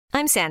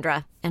I'm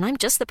Sandra, and I'm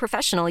just the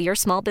professional your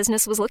small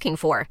business was looking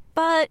for.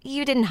 But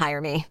you didn't hire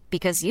me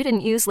because you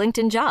didn't use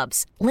LinkedIn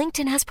Jobs.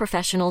 LinkedIn has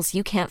professionals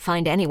you can't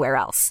find anywhere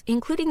else,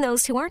 including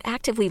those who aren't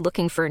actively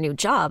looking for a new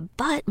job,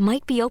 but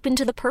might be open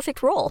to the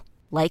perfect role,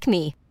 like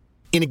me.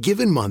 In a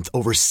given month,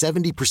 over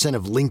 70%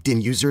 of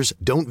LinkedIn users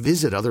don't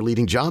visit other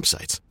leading job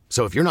sites.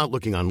 So if you're not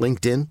looking on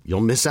LinkedIn,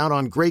 you'll miss out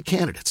on great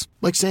candidates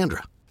like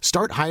Sandra.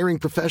 Start hiring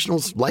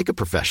professionals like a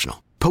professional.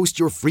 Post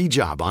your free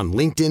job on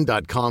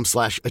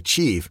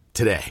linkedin.com/achieve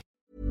today.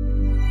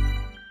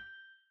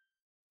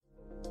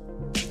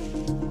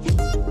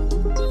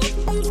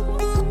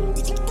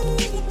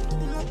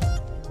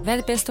 Hvad er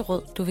det bedste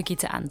råd, du vil give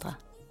til andre?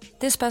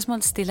 Det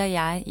spørgsmål stiller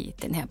jeg i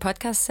den her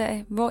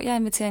podcastserie, hvor jeg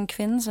inviterer en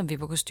kvinde, som vi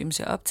på Kostume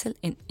ser op til,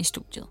 ind i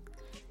studiet.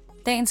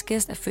 Dagens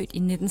gæst er født i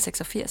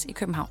 1986 i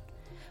København.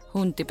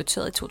 Hun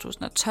debuterede i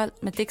 2012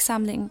 med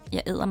digtsamlingen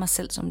Jeg æder mig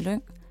selv som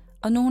lyng,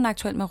 og nu er hun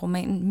aktuel med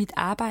romanen Mit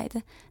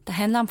arbejde, der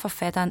handler om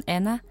forfatteren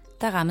Anna,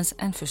 der rammes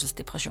af en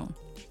fødselsdepression.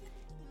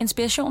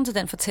 Inspirationen til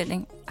den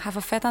fortælling har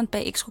forfatteren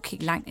bag ikke skulle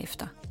kigge langt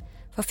efter.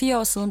 For 4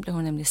 år siden blev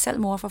hun nemlig selv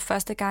mor for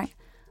første gang,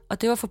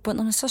 og det var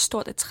forbundet med så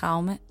stort et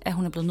traume, at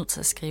hun er blevet nødt til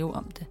at skrive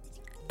om det.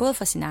 Både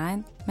for sin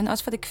egen, men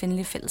også for det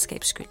kvindelige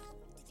fællesskabs skyld.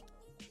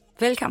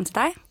 Velkommen til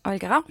dig,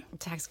 Olga Ravn.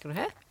 Tak skal du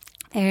have.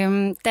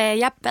 Da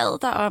jeg bad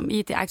dig om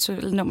i det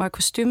aktuelle nummer af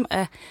Kostume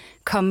at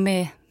komme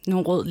med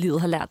nogle råd,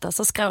 livet har lært dig,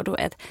 så skrev du,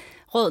 at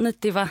rådene,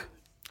 det var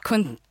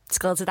kun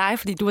skrevet til dig,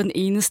 fordi du var den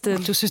eneste,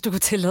 du synes, du kunne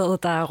tillade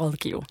dig at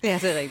rådgive. Ja,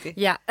 det er rigtigt.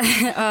 Ja,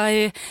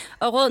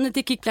 og rådene,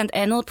 det gik blandt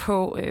andet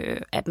på,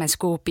 at man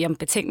skulle bede om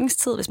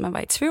betænkningstid, hvis man var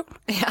i tvivl.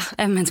 Ja.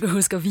 At man skulle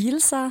huske at hvile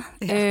sig.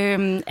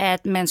 Ja.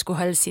 At man skulle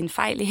holde sin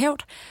fejl i hævd.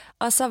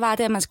 Og så var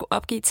det, at man skulle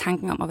opgive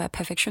tanken om at være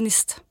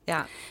perfektionist. Ja.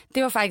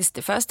 Det var faktisk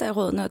det første af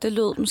rådene, og det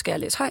lød, nu skal jeg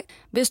læse højt.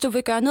 Hvis du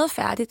vil gøre noget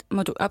færdigt,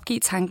 må du opgive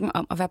tanken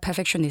om at være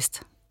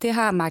perfektionist. Det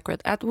har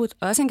Margaret Atwood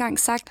også engang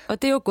sagt,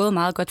 og det er jo gået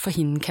meget godt for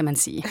hende, kan man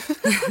sige.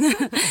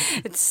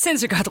 Et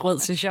sindssygt godt råd,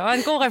 synes jeg, og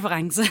en god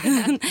reference.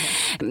 Jeg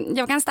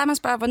vil gerne starte med at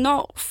spørge,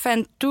 hvornår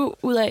fandt du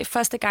ud af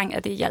første gang,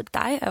 at det hjalp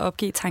dig at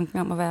opgive tanken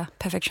om at være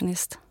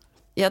perfektionist?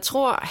 Jeg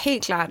tror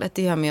helt klart, at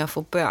det her med at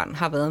få børn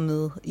har været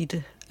med i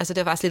det. Altså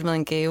det har faktisk lidt med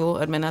en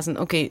gave, at man er sådan,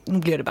 okay, nu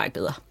bliver det bare ikke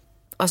bedre.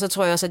 Og så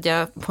tror jeg også, at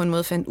jeg på en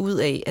måde fandt ud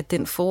af, at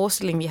den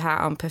forestilling, vi har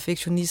om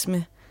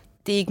perfektionisme,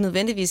 det er ikke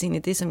nødvendigvis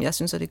egentlig det, som jeg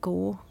synes er det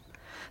gode.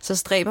 Så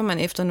stræber man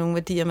efter nogle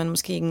værdier, man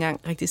måske ikke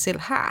engang rigtig selv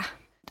har.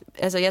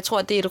 Altså jeg tror,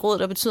 at det er et råd,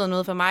 der betyder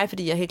noget for mig,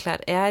 fordi jeg helt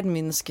klart er et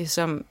menneske,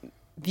 som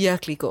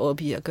virkelig går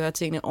op i at gøre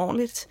tingene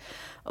ordentligt,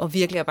 og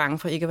virkelig er bange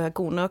for ikke at være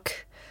god nok.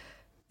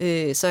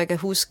 Så jeg kan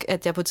huske,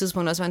 at jeg på et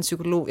tidspunkt også var en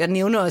psykolog. Jeg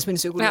nævner også min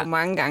psykolog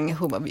mange gange. Jeg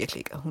håber virkelig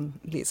ikke, at hun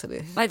læser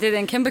det. Nej, det er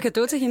en kæmpe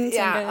cadeau til hende,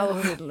 tænker jeg.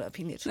 Ja, det er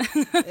pinligt.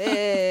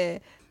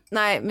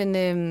 Nej, men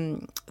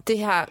det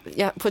her...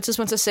 på et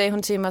tidspunkt så sagde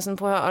hun til mig sådan,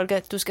 prøv at høre, Olga,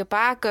 du skal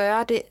bare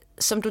gøre det,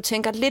 som du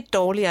tænker lidt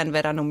dårligere, end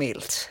hvad der er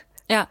normalt.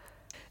 Ja.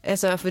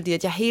 Altså, fordi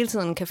at jeg hele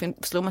tiden kan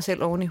slå mig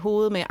selv oven i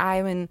hovedet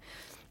med, men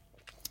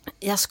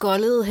jeg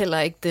skåldede heller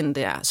ikke den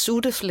der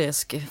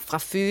sutteflæske fra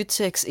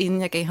Føtex,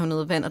 inden jeg gav ham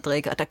noget vand at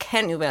drikke, og der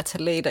kan jo være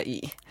ftalater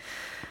i.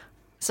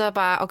 Så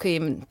bare, okay,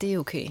 men det er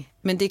okay.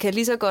 Men det kan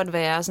lige så godt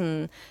være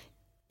sådan,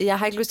 jeg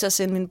har ikke lyst til at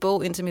sende min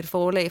bog ind til mit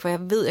forlag, for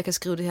jeg ved, jeg kan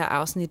skrive det her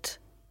afsnit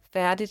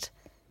færdigt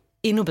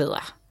endnu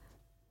bedre.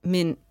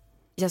 Men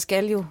jeg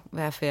skal jo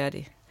være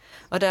færdig.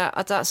 Og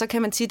så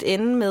kan man tit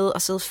ende med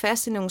at sidde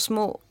fast i nogle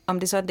små, om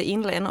det så er det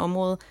ene eller andet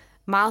område,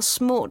 meget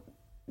små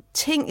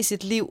ting i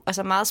sit liv,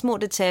 altså meget små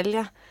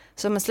detaljer,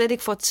 så man slet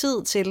ikke får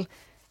tid til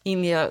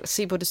egentlig at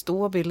se på det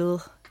store billede.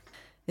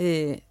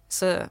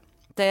 Så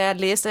da jeg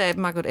læste, at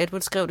Margaret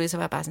Atwood skrev det, så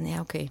var jeg bare sådan, ja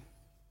okay,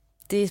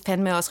 det er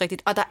fandme også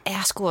rigtigt. Og der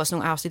er sgu også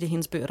nogle afsnit i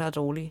hendes bøger, der er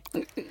dårlige.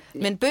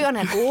 Men bøgerne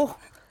er gode.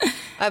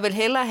 Og jeg vil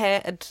hellere have,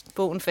 at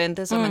bogen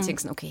fandtes, så man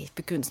tænker sådan, okay,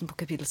 begyndelsen på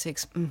kapitel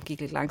 6 gik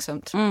lidt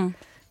langsomt.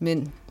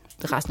 Men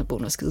resten af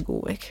bogen er skide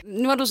god, ikke?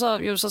 Nu har du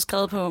så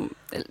skrevet på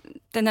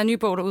den her nye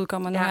bog, der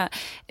udkommer nu her.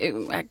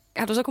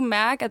 Har du så kunne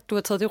mærke, at du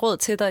har taget det råd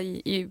til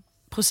dig i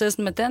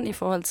processen med den i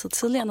forhold til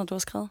tidligere, når du har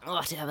skrevet?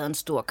 Det har været en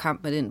stor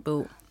kamp med den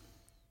bog.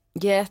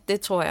 Ja,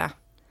 det tror jeg.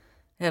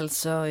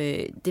 Altså,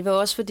 det var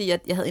også fordi,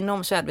 at jeg havde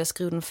enormt svært ved at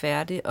skrive den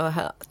færdig, og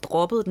havde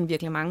droppet den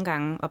virkelig mange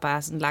gange, og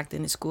bare sådan lagt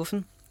den i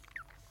skuffen.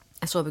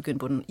 Jeg tror, jeg begyndte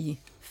på den i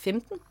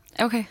 15.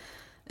 Okay.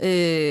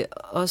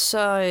 Og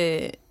så...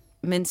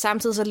 men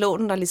samtidig så lå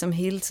den der ligesom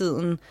hele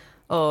tiden,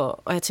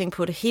 og jeg tænkte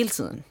på det hele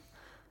tiden.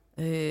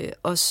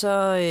 Og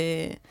så,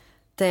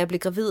 da jeg blev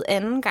gravid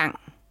anden gang,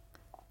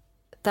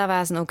 der var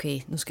jeg sådan, okay,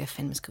 nu skal jeg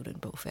fandme skrive den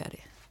bog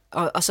færdig.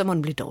 Og så må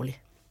den blive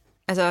dårlig.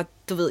 Altså,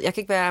 du ved, jeg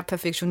kan ikke være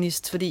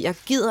perfektionist, fordi jeg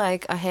gider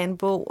ikke at have en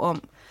bog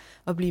om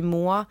at blive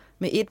mor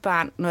med et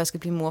barn, når jeg skal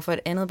blive mor for et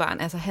andet barn.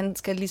 Altså, han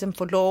skal ligesom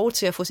få lov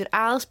til at få sit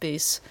eget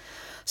space.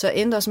 Så jeg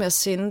endte også med at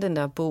sende den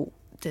der bog,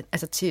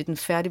 til den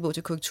færdige bog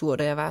til korrektur,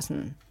 da jeg var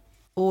sådan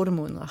 8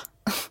 måneder.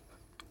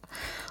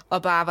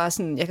 Og bare var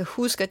sådan, jeg kan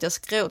huske, at jeg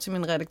skrev til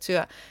min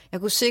redaktør, jeg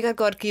kunne sikkert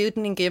godt give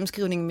den en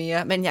gennemskrivning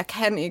mere, men jeg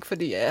kan ikke,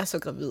 fordi jeg er så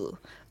gravid.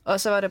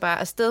 Og så var det bare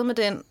afsted med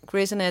den,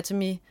 Grey's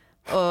Anatomy,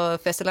 og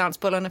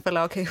fastelavnsbollerne fra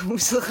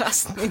lavkagehuset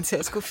resten, indtil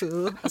jeg skulle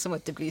føde, og så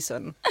måtte det blive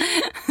sådan.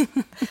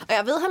 Og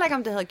jeg ved heller ikke,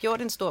 om det havde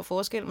gjort en stor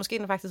forskel. Måske er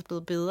den faktisk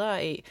blevet bedre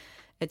af,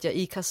 at jeg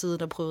ikke har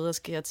siddet og prøvet at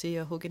skære til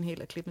og hugge en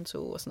hel og klippe en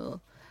tog og sådan noget.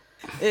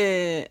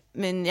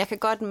 Men jeg kan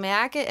godt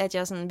mærke, at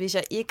jeg sådan, hvis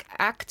jeg ikke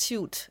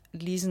aktivt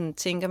lige sådan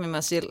tænker med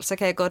mig selv, så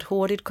kan jeg godt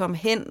hurtigt komme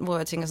hen, hvor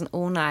jeg tænker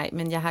sådan, nej,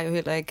 men jeg har jo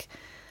heller ikke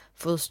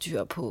fået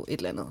styr på et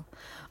eller andet.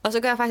 Og så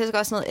gør jeg faktisk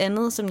også noget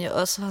andet, som jeg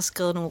også har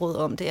skrevet nogle råd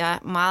om. Det er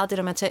meget det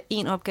der med at tage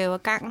en opgave ad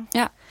gangen.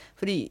 Ja.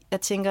 Fordi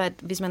jeg tænker, at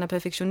hvis man er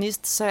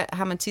perfektionist, så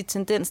har man tit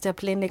tendens til at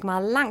planlægge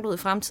meget langt ud i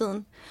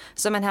fremtiden.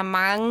 Så man har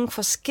mange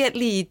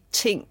forskellige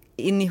ting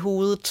inde i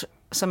hovedet,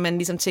 som man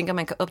ligesom tænker,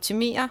 man kan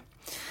optimere.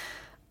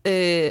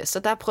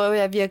 Så der prøver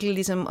jeg virkelig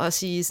ligesom at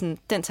sige sådan,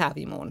 den tager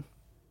vi i morgen.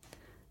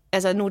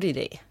 Altså nu er det i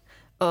dag.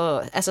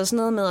 Og altså sådan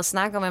noget med at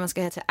snakke om, hvad man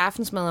skal have til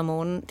aftensmad om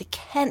morgenen, det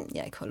kan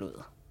jeg ikke holde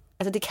ud.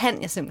 Altså det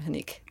kan jeg simpelthen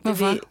ikke.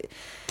 Hvorfor?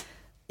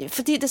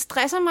 Fordi det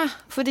stresser mig,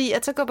 fordi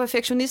at så går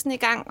perfektionisten i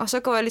gang, og så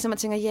går jeg ligesom og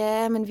tænker,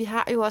 ja, men vi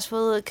har jo også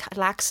fået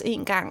laks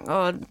en gang,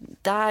 og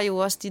der er jo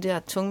også de der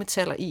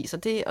tungmetaller i, så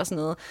det og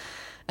sådan noget.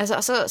 Altså,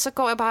 og så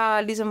går jeg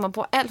bare ligesom og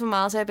bruger alt for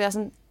meget, så jeg bliver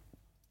sådan,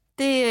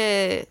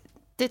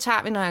 det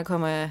tager vi, når jeg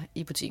kommer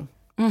i butikken.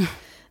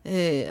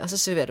 Og så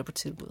serverer du på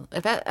tilbud.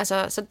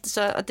 Altså,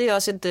 og det er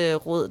også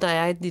et råd, der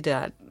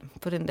er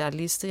på den der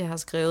liste, jeg har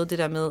skrevet, det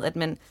der med, at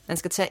man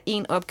skal tage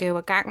en opgave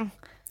ad gangen.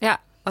 Ja.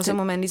 Og så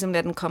må man ligesom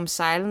lade den komme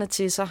sejlende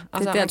til sig. Og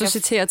det er så der, du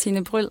citerer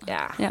Tine Bryld.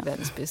 Ja,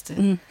 verdens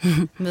bedste.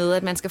 Med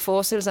at man skal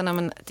forestille sig,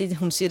 når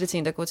hun siger det til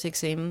en, der går til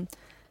eksamen.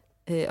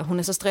 Og hun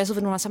er så stresset,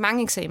 fordi hun har så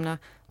mange eksamener.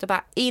 Der er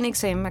bare én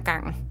eksamen ad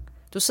gangen.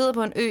 Du sidder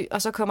på en ø,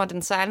 og så kommer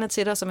den sejlende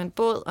til dig som en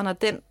båd, og når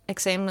den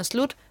eksamen er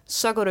slut,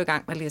 så går du i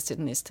gang med at læse til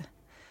den næste.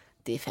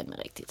 Det er fandme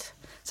rigtigt.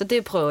 Så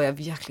det prøver jeg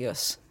virkelig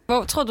også.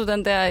 Hvor tror du,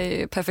 den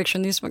der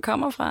perfektionisme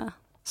kommer fra,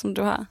 som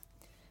du har?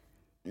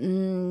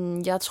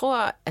 Jeg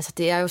tror, altså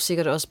det er jo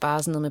sikkert også bare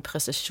sådan noget med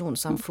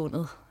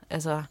præstationssamfundet.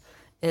 Altså,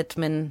 at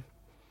jeg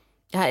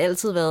har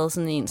altid været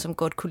sådan en, som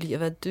godt kunne lide at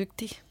være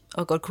dygtig,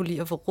 og godt kunne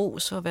lide at få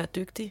ros og være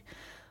dygtig.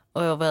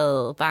 Og jeg har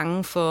været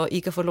bange for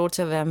ikke at få lov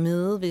til at være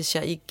med, hvis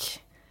jeg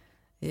ikke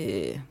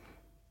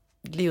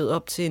levede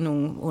op til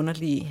nogle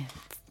underlige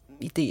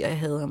idéer, jeg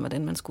havde om,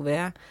 hvordan man skulle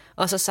være.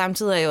 Og så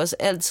samtidig har jeg også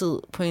altid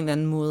på en eller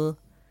anden måde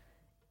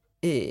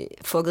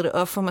fucket det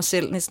op for mig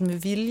selv, næsten med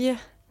vilje.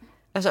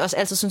 Altså også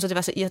altid synes, at det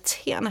var så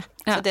irriterende.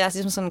 Ja. Så det er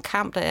ligesom sådan en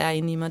kamp, der er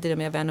inde i mig, det der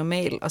med at være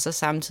normal, og så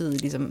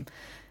samtidig ligesom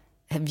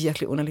have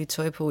virkelig underligt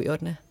tøj på i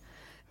 8.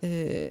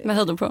 Hvad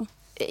havde du på?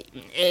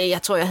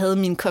 Jeg tror, jeg havde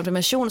min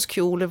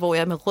konfirmationskjole, hvor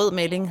jeg med rød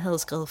maling havde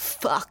skrevet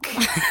fuck.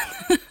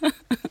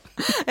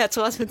 Jeg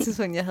tror også på et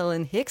tidspunkt, jeg havde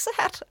en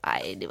heksehat.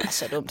 Ej, det var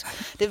så dumt.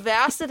 Det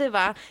værste, det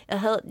var,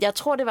 jeg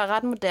tror, det var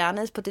ret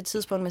moderne på det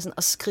tidspunkt med sådan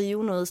at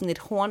skrive noget sådan et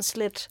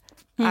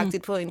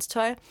hornslet-agtigt på ens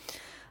tøj.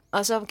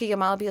 Og så gik jeg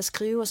meget op i at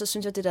skrive, og så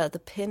synes jeg, det der, the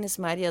pen is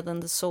mightier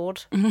than the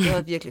sword, det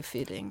var virkelig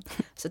fedt, ikke?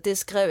 Så det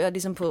skrev jeg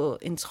ligesom på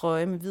en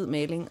trøje med hvid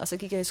maling, og så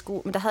gik jeg i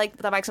skole. Men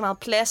der var ikke så meget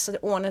plads, så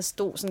ordene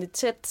stod sådan lidt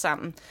tæt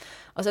sammen.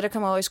 Og så da jeg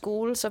kom over i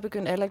skole, så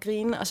begyndte alle at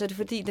grine, og så er det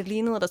fordi, det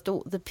lignede, der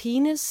stod, the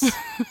penis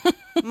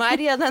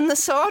mightier than the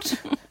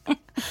sword.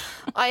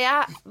 Og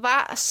jeg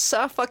var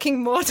så fucking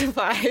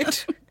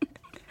mortified,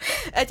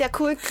 at jeg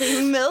kunne ikke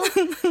grine med.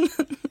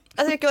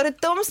 Altså, jeg gjorde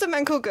det dummeste,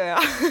 man kunne gøre.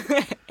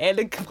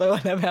 Alle prøver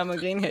at lade være med at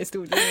grine her i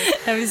studiet.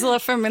 Ja, vi sidder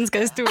 5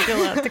 mennesker i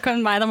studiet, og det er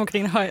kun mig, der må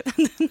grine højt.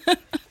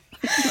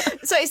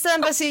 Så i stedet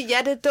for at sige, ja,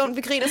 det er dumt,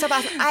 vi griner, så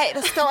bare sådan, ej,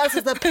 der står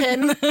altså the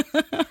pen.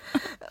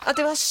 Og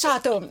det var så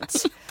dumt.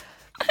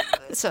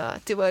 Så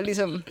det var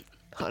ligesom,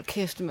 hold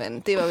kæft,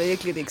 mand. Det var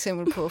virkelig et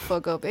eksempel på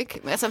fuck up, ikke?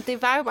 Men altså,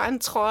 det var jo bare en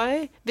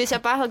trøje. Hvis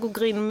jeg bare havde kunne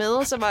grine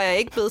med, så var jeg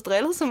ikke blevet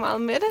drillet så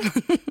meget med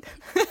det.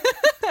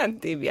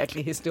 Det er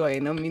virkelig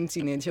historien om min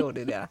teenageår,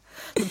 det der.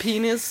 The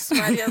penis,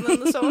 mightier than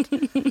the sword.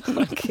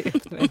 Hold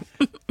kæft, mand.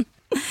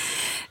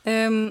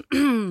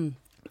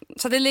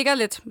 Så det ligger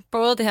lidt,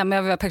 både det her med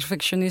at være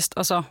perfektionist,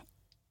 og så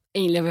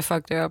egentlig at vil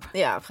fuck det op.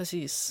 Ja,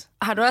 præcis.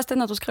 Har du også det,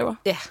 når du skriver?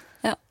 Ja.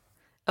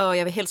 Og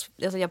jeg vil helst,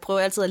 altså jeg prøver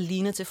altid at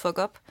ligne til fuck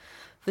up,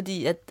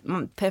 fordi at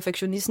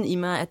perfektionisten i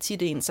mig er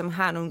tit en, som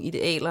har nogle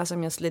idealer,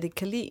 som jeg slet ikke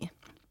kan lide.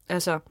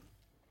 Altså,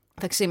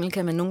 for eksempel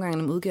kan man nogle gange,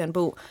 når man udgiver en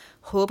bog,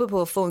 håbe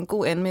på at få en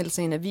god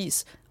anmeldelse i en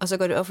avis, og så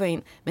går det op for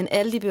en. Men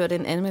alle de bøger,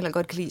 den anmelder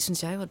godt kan lide,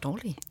 synes jeg jo er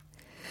dårlige.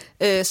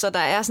 Så der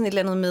er sådan et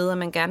eller andet med, at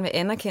man gerne vil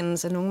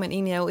anerkendes af nogen, man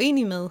egentlig er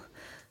uenig med.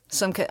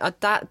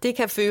 Det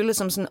kan føles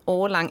som sådan en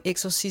overlang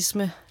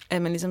eksorcisme,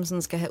 at man ligesom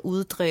sådan skal have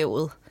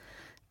uddrevet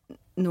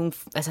nogle,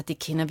 altså det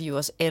kender vi jo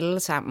også alle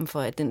sammen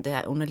for, at den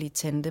der underlige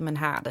tante, man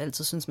har, der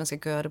altid synes, man skal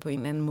gøre det på en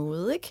eller anden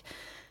måde, ikke?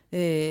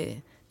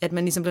 At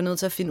man ligesom bliver nødt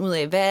til at finde ud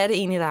af, hvad er det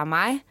egentlig, der er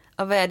mig,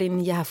 og hvad er det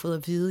egentlig, jeg har fået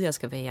at vide, jeg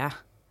skal være.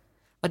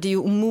 Og det er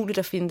jo umuligt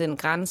at finde den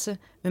grænse,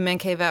 men man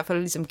kan i hvert fald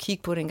ligesom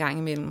kigge på det en gang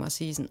imellem og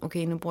sige sådan,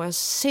 okay, nu bruger jeg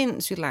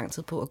sindssygt lang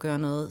tid på at gøre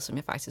noget, som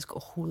jeg faktisk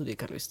overhovedet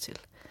ikke har lyst til.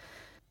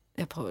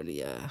 Jeg prøver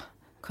lige at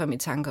komme i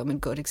tanke om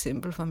et godt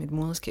eksempel fra mit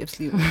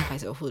moderskabsliv. Jeg har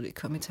faktisk overhovedet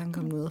ikke kommet i tanke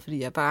om noget,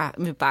 fordi jeg bare,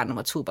 med barn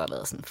nummer 2 bare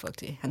været sådan, fuck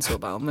det, han så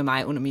bare med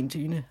mig under min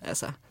dyne.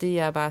 Altså, det er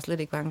jeg bare slet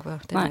ikke bange for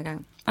den her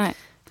gang. Nej.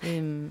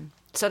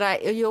 Så der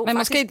er jo men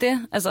faktisk, måske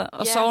det, altså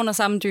at sove under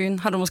samme dyne,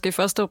 har du måske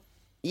forstået?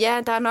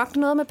 Ja, der er nok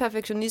noget med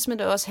perfektionisme,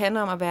 der også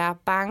handler om at være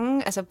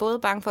bange, altså både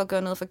bange for at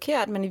gøre noget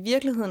forkert, men i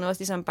virkeligheden også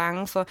ligesom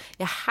bange for,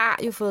 jeg har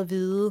jo fået at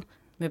vide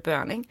med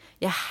børn, ikke?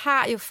 Jeg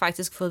har jo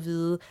faktisk fået at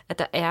vide, at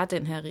der er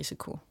den her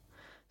risiko.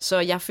 Så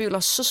jeg føler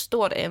så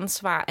stort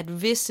ansvar, at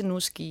hvis det nu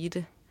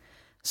skete,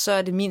 så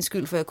er det min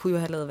skyld, for jeg kunne jo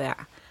have lavet være.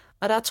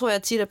 Og der tror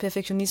jeg tit, at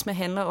perfektionisme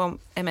handler om,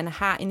 at man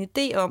har en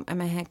idé om, at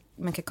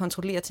man kan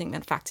kontrollere ting,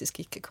 man faktisk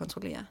ikke kan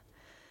kontrollere.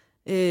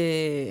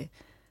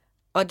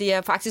 Og det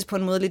er faktisk på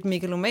en måde lidt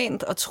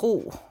megalomant at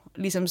tro,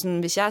 ligesom sådan,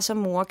 hvis jeg som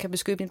mor kan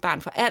beskytte mit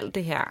barn for alt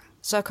det her,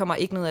 så kommer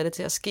ikke noget af det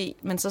til at ske.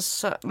 Men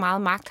så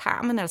meget magt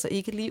har man altså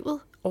ikke i livet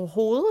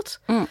overhovedet.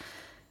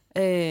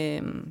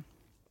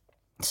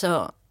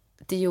 Så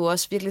det er jo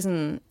også virkelig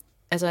sådan,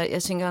 altså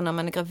jeg tænker, når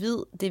man er gravid,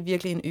 det er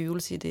virkelig en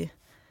øvelse i det.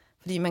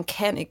 Fordi man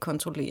kan ikke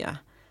kontrollere,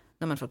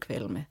 når man får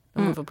kvalme,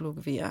 når man får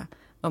blodgeværer,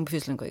 om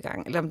fødslen går i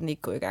gang, eller om den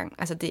ikke går i gang.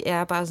 Altså det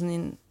er bare sådan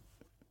en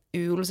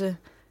øvelse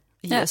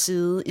i at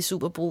sidde i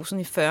Superbrugsen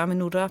i 40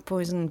 minutter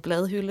på sådan en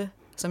bladhylde,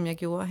 som jeg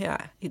gjorde her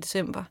i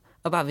december,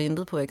 og bare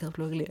ventede på, at jeg ikke havde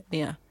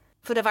plukkevejer.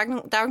 For der var jo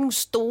ikke nogen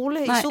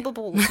stole i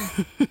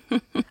Superbrugsen.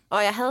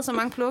 Og jeg havde så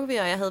mange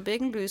plukkevejer, og jeg havde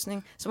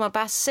bækkenløsning, så måtte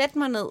bare sætte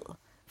mig ned,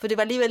 for det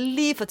var alligevel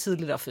lige for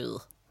tidligt at føde.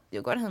 Det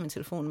var godt, at jeg havde min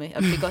telefon med,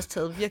 og jeg fik også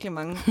taget virkelig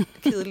mange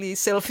kedelige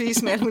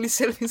selfies med alle mulige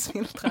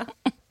selfies-filtre.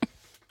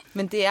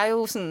 Men det er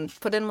jo sådan,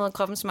 på den måde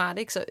kroppen smart,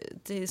 ikke? Så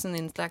det er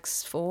sådan en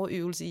slags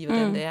forøvelse i,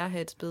 hvordan det er at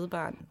have et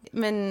spædbarn.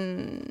 Men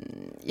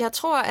jeg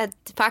tror at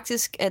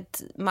faktisk,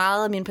 at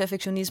meget af min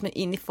perfektionisme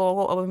egentlig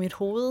foregår op i mit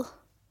hoved.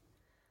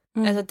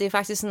 Altså det er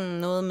faktisk sådan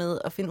noget med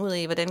at finde ud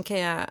af, hvordan kan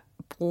jeg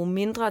bruge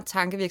mindre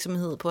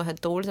tankevirksomhed på at have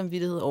dårlig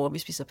samvittighed over, at vi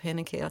spiser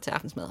pandekager til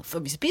aftensmad. For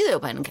vi spiser jo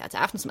pandekager til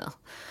aftensmad.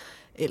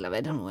 Eller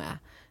hvad det nu er.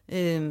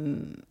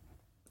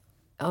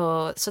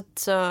 Og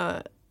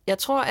så jeg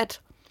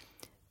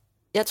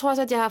tror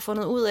også, at jeg har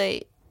fundet ud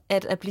af,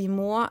 at blive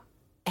mor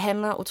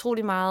handler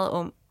utrolig meget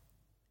om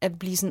at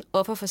blive sådan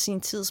offer for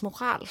sin tids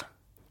moral.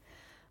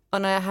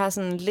 Og når jeg har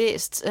sådan jeg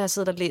har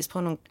siddet og læst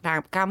på nogle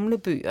gamle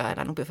bøger,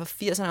 eller nogle bøger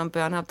fra 80'erne om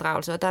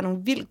børneopdragelse, og der er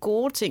nogle vildt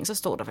gode ting, så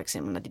står der for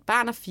eksempel, når dit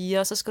barn er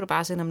 4, så skal du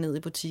bare sende ham ned i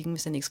butikken,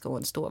 hvis han ikke skal over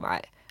en stor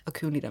vej, og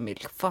købe en liter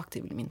mælk. Fuck,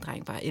 det vil min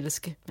dreng bare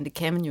elske, men det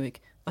kan man jo ikke.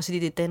 Og så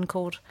det er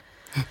dankort.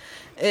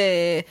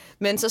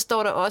 Men så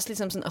står der også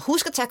ligesom sådan, og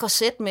husk at tage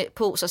korset med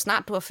på, så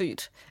snart du er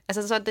født.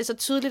 Altså så det er så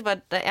tydeligt, hvad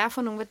der er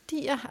for nogle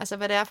værdier, altså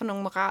hvad det er for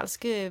nogle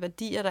moralske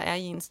værdier, der er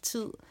i ens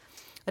tid.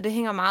 Og det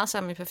hænger meget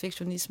sammen med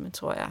perfektionisme,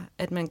 tror jeg,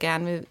 at man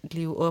gerne vil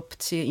leve op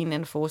til en eller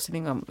anden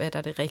forestilling om, hvad der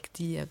er det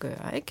rigtige at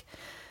gøre,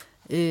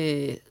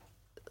 ikke?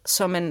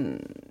 Så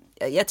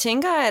jeg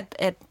tænker,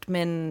 at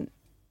man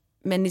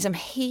ligesom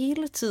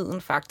hele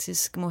tiden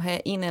faktisk må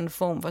have en eller anden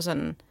form for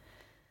sådan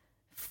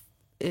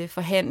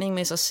forhandling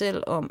med sig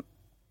selv om,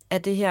 er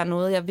det her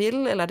noget, jeg vil,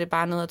 eller er det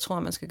bare noget, jeg tror,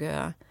 man skal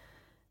gøre?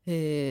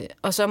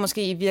 Og så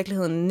måske i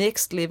virkeligheden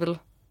next level,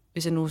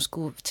 hvis jeg nu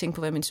skulle tænke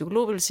på, hvad min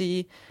psykolog ville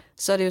sige,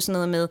 så er det jo sådan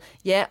noget med,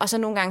 ja, og så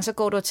nogle gange, så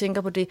går du og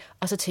tænker på det,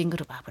 og så tænker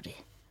du bare på det.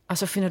 Og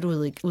så finder du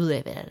ud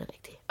af, hvad er det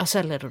rigtige. Og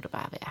så lader du det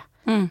bare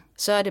være.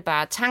 Så er det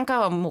bare tanker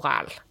om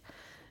moral.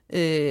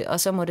 Og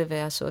så må det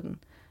være sådan.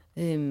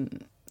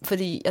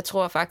 Fordi jeg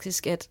tror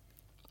faktisk, at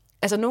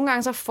altså nogle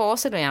gange så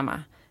forestiller jeg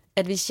mig,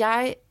 at hvis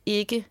jeg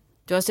ikke,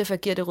 det er også derfor, jeg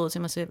giver det råd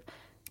til mig selv,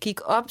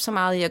 kigge op så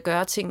meget i at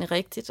gøre tingene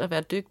rigtigt og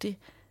være dygtig.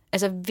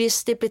 Altså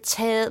hvis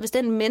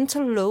den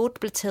mental load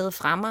blev taget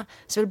fra mig,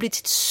 så ville det blive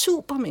til et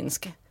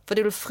supermenneske. For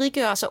det vil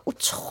frigøre så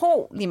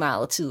utrolig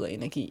meget tid og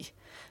energi.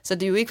 Så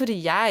det er jo ikke,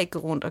 fordi jeg ikke går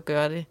rundt og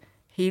gør det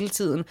hele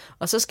tiden.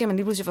 Og så skal man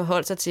lige pludselig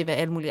forholde sig til, hvad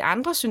alle mulige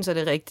andre synes er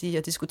det rigtige,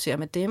 og diskutere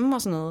med dem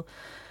og sådan noget.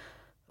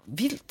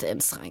 Vildt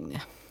anstrengende.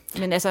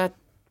 Men altså,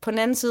 på den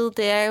anden side,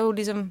 det er jo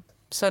ligesom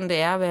sådan, det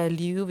er at være i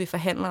live. Vi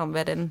forhandler om,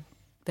 hvad der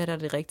er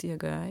det rigtige at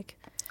gøre, ikke?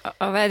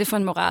 Og hvad er det for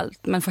en moral,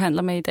 man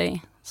forhandler med i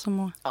dag som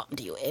mor?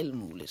 Det er jo alt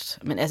muligt.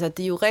 Men altså,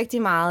 det er jo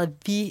rigtig meget, at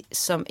vi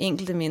som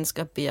enkelte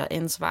mennesker bærer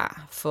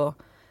ansvar for,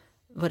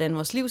 hvordan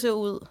vores liv ser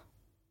ud.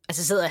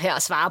 Altså, jeg sidder her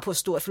og svarer på et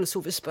stort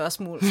filosofisk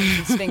spørgsmål,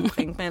 som Svend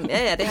Brinkmann.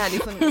 Ja, det har jeg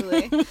lige fundet ud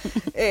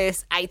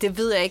af. Det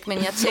ved jeg ikke, men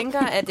jeg tænker,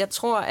 at jeg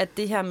tror, at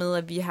det her med,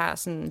 at vi har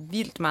sådan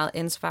vildt meget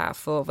ansvar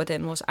for,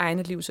 hvordan vores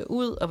egne liv ser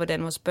ud, og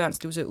hvordan vores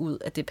børns liv ser ud,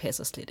 at det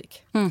passer slet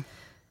ikke.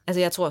 Altså,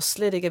 jeg tror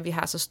slet ikke, at vi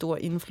har så stor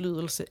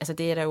indflydelse. Altså,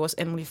 det er der jo også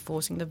alle mulige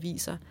forskning, der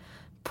viser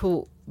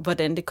på,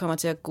 hvordan det kommer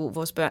til at gå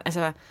vores børn.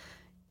 Altså,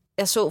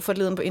 jeg så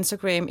forleden på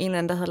Instagram en eller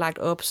anden, der havde lagt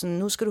op sådan,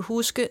 nu skal du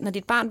huske, når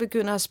dit barn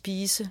begynder at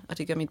spise, og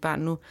det gør mit barn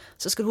nu,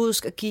 så skal du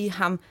huske at give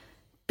ham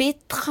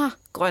bitre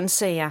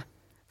grøntsager,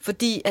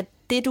 fordi at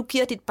det, du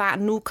giver dit barn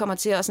nu, kommer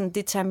til at sådan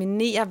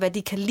determinere, hvad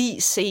de kan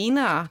lide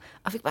senere,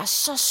 og fik bare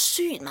så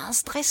sygt meget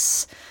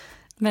stress.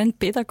 Hvad er en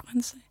bitter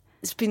grøntsag?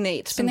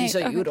 Spinat, som de så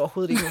i øvrigt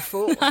overhovedet ikke må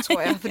få,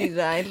 tror jeg, fordi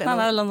der er et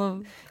eller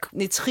andet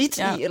nitrit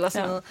i, eller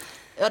sådan noget.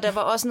 Og der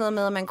var også noget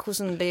med, at man kunne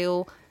sådan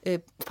lave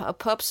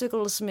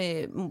popsicles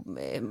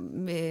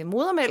med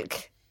modermælk.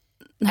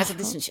 Altså,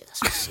 det synes jeg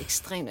er så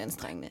ekstremt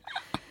anstrengende.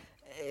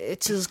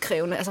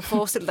 Tidskrævende. Altså,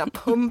 forestil dig at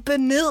pumpe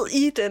ned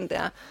i den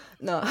der.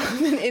 Nå,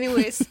 men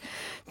anyways.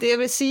 Det, jeg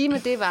vil sige med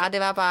det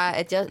var bare,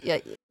 at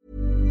jeg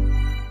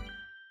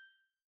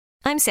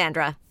I'm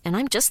Sandra, and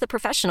I'm just the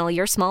professional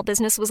your small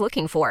business was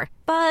looking for.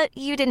 But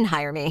you didn't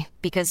hire me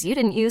because you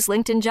didn't use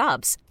LinkedIn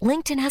Jobs.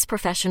 LinkedIn has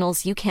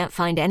professionals you can't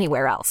find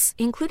anywhere else,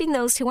 including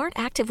those who aren't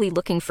actively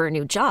looking for a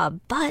new job,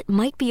 but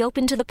might be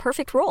open to the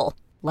perfect role,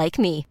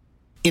 like me.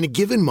 In a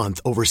given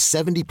month, over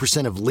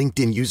 70% of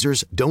LinkedIn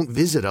users don't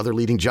visit other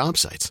leading job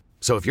sites.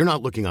 So if you're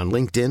not looking on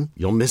LinkedIn,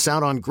 you'll miss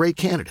out on great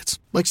candidates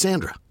like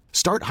Sandra.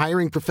 Start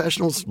hiring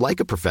professionals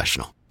like a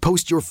professional.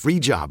 Post your free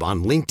job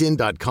on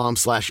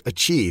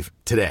linkedin.com/achieve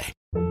today.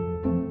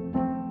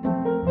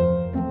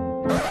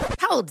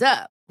 Hold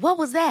up. What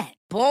was that?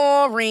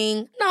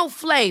 Boring. No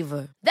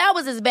flavor. That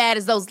was as bad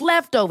as those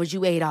leftovers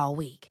you ate all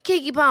week.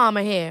 Keke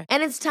Palmer here,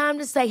 and it's time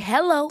to say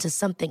hello to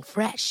something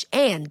fresh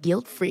and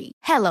guilt-free.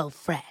 Hello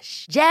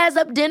Fresh. Jazz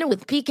up dinner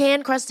with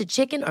pecan-crusted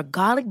chicken or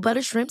garlic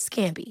butter shrimp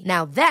scampi.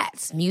 Now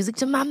that's music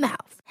to my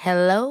mouth.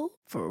 Hello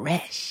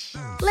Fresh.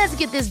 Let's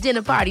get this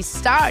dinner party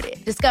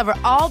started. Discover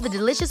all the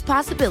delicious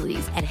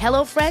possibilities at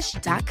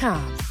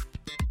hellofresh.com.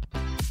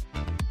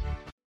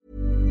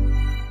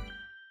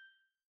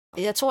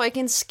 Jeg tror ikke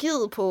en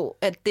skid på,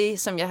 at det,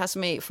 som jeg har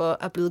smag for,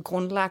 er blevet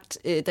grundlagt,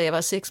 da jeg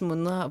var 6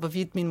 måneder, og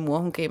hvorvidt min mor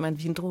hun gav mig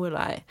en vindrue eller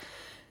ej.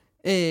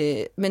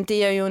 Men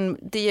det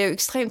er jo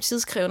ekstremt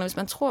tidskrævende, hvis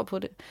man tror på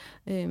det.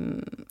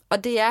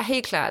 Og det er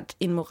helt klart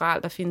en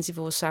moral, der findes i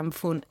vores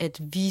samfund, at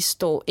vi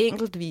står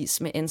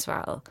enkeltvis med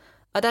ansvaret.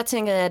 Og der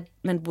tænker jeg, at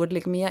man burde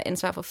lægge mere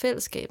ansvar for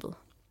fællesskabet.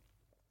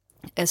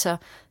 Altså,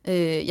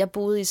 jeg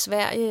boede i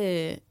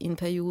Sverige i en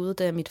periode,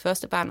 da mit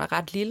første barn var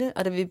ret lille,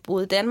 og da vi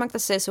boede i Danmark, der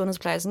sagde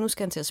sundhedsplejersken, nu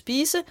skal han til at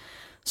spise,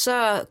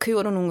 så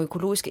køber du nogle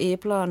økologiske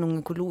æbler og nogle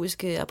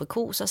økologiske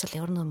aprikoser, og så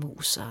laver du noget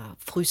mos og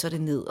fryser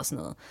det ned og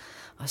sådan noget.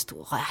 Og stod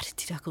og rørte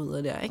de der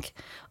gryder der, ikke?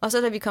 Og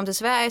så da vi kom til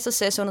Sverige, så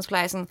sagde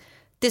sundhedsplejersken,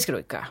 det skal du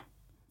ikke gøre.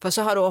 For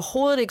så har du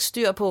overhovedet ikke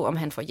styr på, om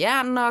han får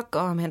jern nok,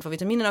 og om han får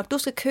vitaminer nok. Du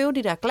skal købe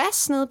de der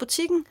glas nede i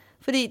butikken,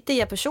 fordi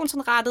det er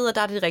portionsindrettet, og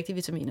der er de rigtige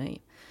vitaminer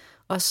i.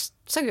 Og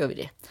så gjorde vi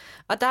det.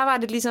 Og der var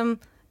det ligesom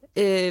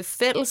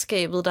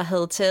fællesskabet, der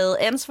havde taget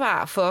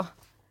ansvar for,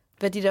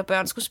 hvad de der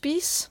børn skulle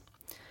spise.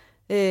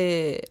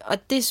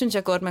 Og det synes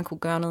jeg godt, man kunne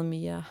gøre noget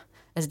mere.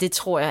 Altså det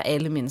tror jeg,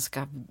 alle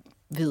mennesker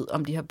ved,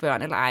 om de har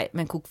børn eller ej.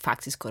 Man kunne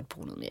faktisk godt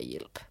bruge noget mere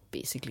hjælp,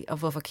 basically. Og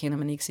hvorfor kender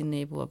man ikke sine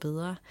naboer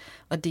bedre?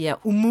 Og det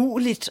er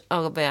umuligt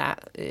at være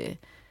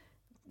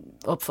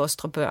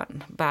opfostre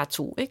børn, bare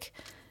 2, ikke?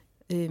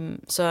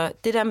 Så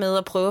det der med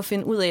at prøve at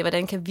finde ud af,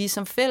 hvordan kan vi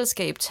som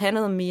fællesskab tage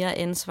noget mere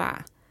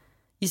ansvar,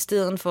 i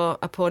stedet for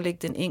at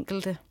pålægge den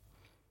enkelte.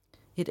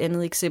 Et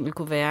andet eksempel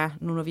kunne være,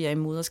 nu når vi er i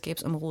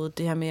moderskabsområdet,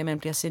 det her med, at man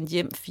bliver sendt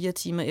hjem 4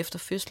 timer efter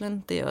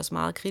fødslen. Det er også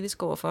meget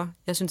kritisk overfor.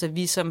 Jeg synes, at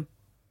vi som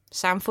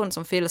samfund,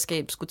 som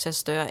fællesskab, skulle tage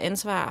større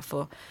ansvar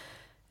for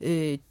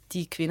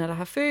de kvinder, der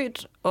har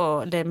født,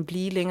 og lade dem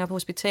blive længere på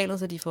hospitalet,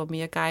 så de får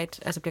mere guide,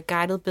 altså bliver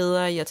guidet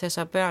bedre i at tage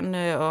sig af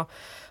børnene, og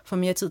får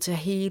mere tid til at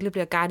hele,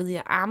 bliver guidet i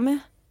at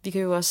amme. Vi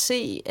kan jo også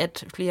se,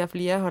 at flere og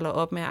flere holder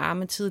op med at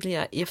amme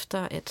tidligere,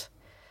 efter at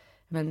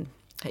man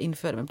har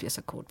indført, at man bliver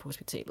så kort på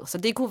hospitalet. Så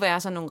det kunne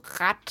være sådan nogle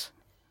ret...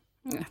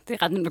 Ja, det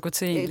er ret nemt at gå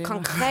til egentlig.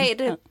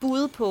 Konkrete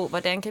bud på,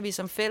 hvordan kan vi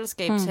som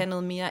fællesskab tage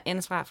noget mere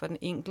ansvar for den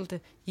enkelte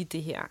i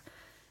det her.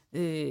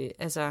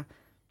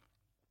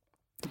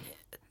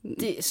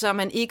 Så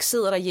man ikke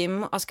sidder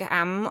derhjemme og skal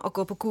amme og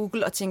gå på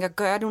Google og tænker,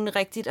 gør du det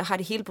rigtigt, og har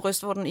det hele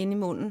brystvorten inde i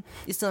munden,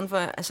 i stedet for,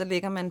 at så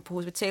ligger man på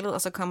hospitalet,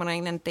 og så kommer der en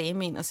eller anden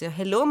dame ind og siger,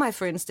 hello my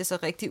friends, det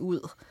ser rigtigt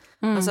ud.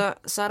 Og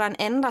så er der en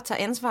anden, der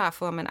tager ansvar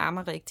for, at man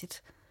ammer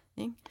rigtigt.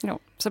 Ikke? Jo,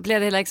 så bliver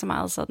det heller ikke så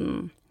meget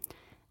sådan...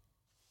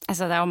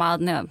 Altså, der er jo meget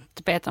den her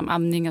debat om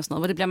amning og sådan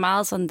noget, hvor det bliver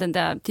meget sådan den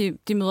der,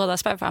 de møder, der er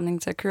svært for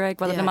amning til at køre, ikke?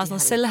 Hvor der bliver meget sådan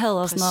noget selvhad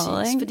og sådan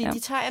noget. Ikke? Fordi de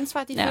tager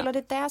ansvar, de føler,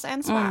 det er deres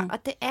ansvar,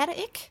 og det er det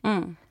ikke.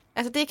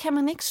 Altså, det kan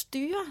man ikke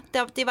styre.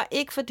 Det var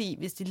ikke fordi,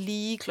 hvis de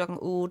lige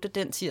 8:00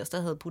 den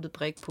tirsdag havde puttet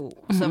brik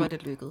på, så var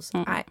det lykkedes.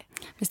 Nej.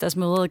 Hvis deres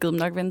mødre havde givet dem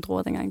nok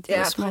vindruer, dengang de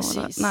var små.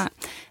 Præcis. Nej.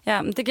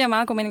 Ja, men det giver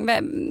meget god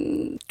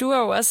mening. Du er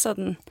jo også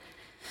sådan,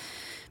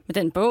 med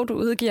den bog, du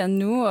udgiver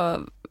nu,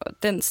 og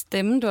den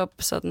stemme, du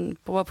sådan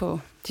bruger på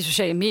de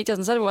sociale medier,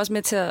 sådan, så er du også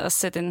med til at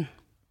sætte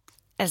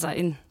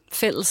en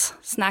fælles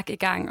snak i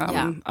gang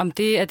om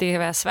det, at det kan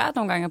være svært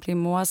nogle gange at blive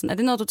mor. Sådan. Er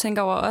det noget, du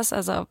tænker over også,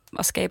 altså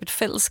at skabe et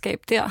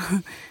fællesskab der?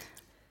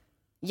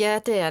 Ja,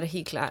 det er det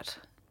helt klart.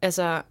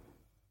 Altså,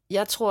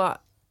 jeg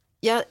tror,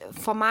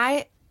 for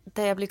mig,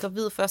 da jeg blev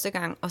gravid første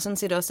gang, og sådan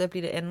set også, da jeg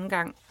blev det anden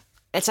gang,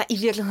 altså i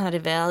virkeligheden har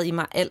det været i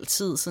mig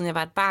altid, siden jeg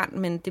var et barn,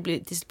 men det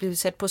blev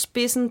sat på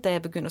spidsen, da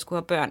jeg begyndte at skulle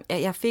have børn.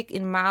 Jeg fik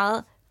en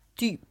meget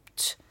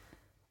dybt,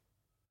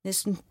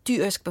 næsten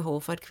dyrisk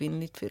behov for et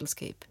kvindeligt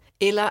fællesskab.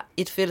 Eller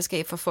et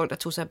fællesskab for folk, der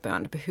tog sig af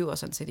børn. Det behøver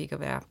sådan set ikke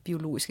at være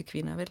biologiske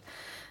kvinder, vel?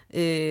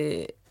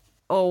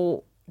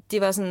 Og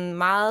det var sådan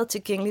meget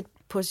tilgængeligt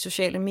på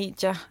sociale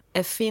medier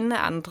at finde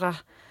andre,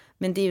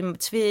 men det er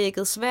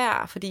tvækket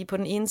svært, fordi på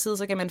den ene side,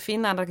 så kan man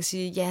finde andre, der kan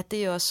sige, ja,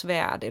 det er også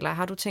svært, eller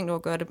har du tænkt over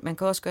at gøre det? Man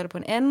kan også gøre det på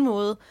en anden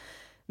måde,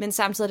 men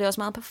samtidig er det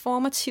også meget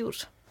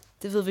performativt.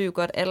 Det ved vi jo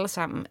godt alle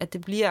sammen, at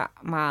det bliver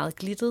meget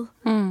glittet.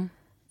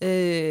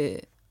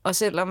 Og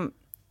selvom,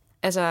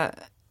 altså,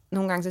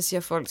 nogle gange så siger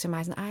folk til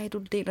mig sådan, ej, du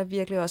deler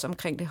virkelig også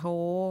omkring det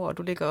hårde, og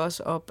du lægger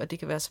også op, at det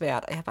kan være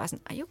svært. Og jeg er bare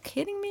sådan, are you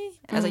kidding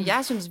me? Altså,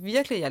 jeg synes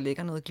virkelig, at jeg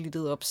lægger noget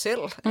glittet op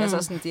selv.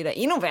 Altså, sådan, det er da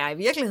endnu værre i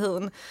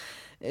virkeligheden.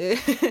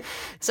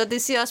 Så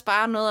det siger også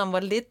bare noget om, hvor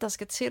lidt der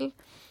skal til.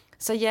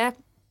 Så ja,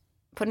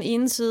 på den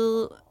ene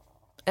side,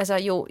 altså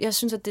jo, jeg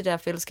synes, at det der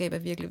fællesskab er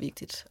virkelig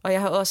vigtigt. Og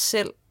jeg har også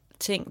selv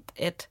tænkt,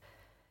 at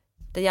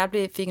da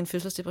jeg fik en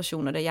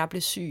fødselsdepression, og da jeg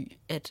blev syg,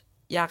 at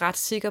jeg er ret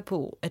sikker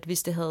på, at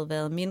hvis det havde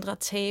været mindre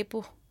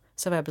tabu,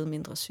 så var jeg blevet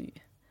mindre syg.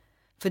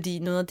 Fordi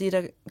noget af det,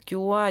 der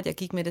gjorde, at jeg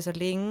gik med det så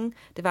længe,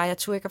 det var, at jeg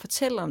turde ikke at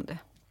fortælle om det.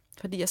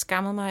 Fordi jeg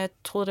skammede mig, og jeg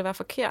troede, det var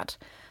forkert.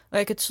 Og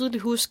jeg kan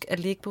tydeligt huske at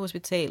ligge på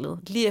hospitalet,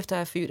 lige efter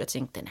jeg er født, og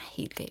tænke, den er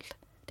helt galt.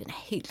 Den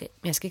er helt galt.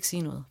 Men jeg skal ikke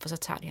sige noget, for så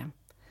tager de ham.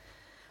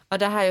 Og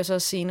der har jeg jo så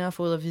senere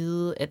fået at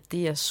vide, at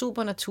det er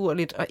super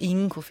naturligt, og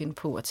ingen kunne finde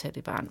på at tage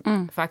det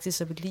barn. Faktisk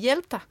så ville de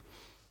hjælpe dig.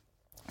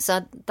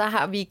 Så der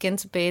har vi igen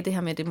tilbage det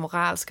her med det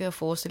moralske og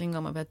forestillingen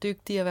om at være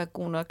dygtig og være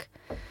god nok.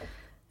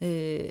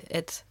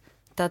 At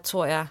der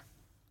tror jeg...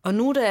 Og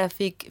nu da jeg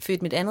fik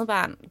født mit andet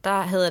barn,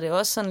 der havde jeg det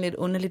også sådan lidt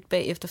underligt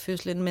bag efter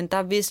fødslen, men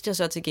der vidste jeg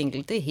så til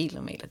gengæld, det er helt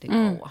normalt, at det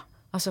går over.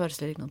 Og så var det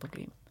slet ikke noget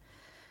problem.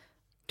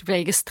 Du bliver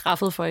ikke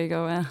straffet for ikke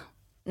at være...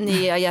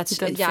 Nej, og jeg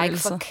er ikke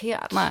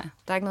forkert. Nej.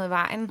 Der er ikke noget i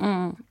vejen.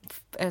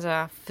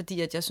 Altså,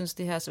 fordi at jeg synes,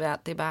 det her er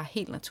svært. Det er bare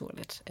helt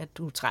naturligt, at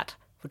du er træt,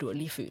 for du er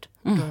lige født.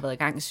 Du har været i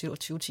gang i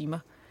 27 timer.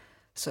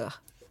 Så,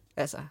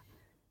 altså,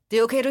 det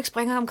er okay, du ikke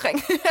springer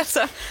omkring.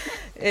 Altså,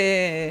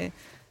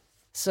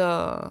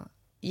 så,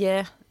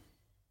 ja.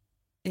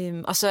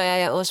 Og så er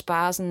jeg også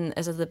bare sådan,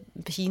 altså, the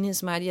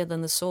penis mightier than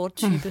the sword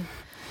type.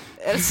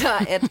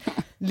 Altså, at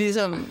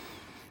ligesom...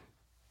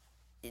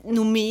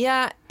 Nu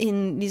mere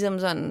en ligesom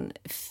sådan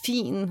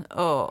fin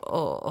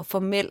og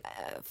formel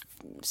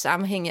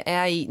sammenhæng, jeg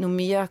er i, nu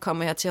mere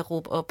kommer jeg til at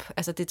råbe op.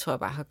 Altså, det tror jeg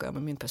bare har at gøre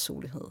med min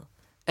personlighed.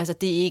 Altså,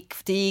 det er ikke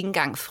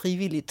engang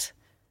frivilligt.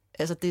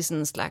 Altså, det er sådan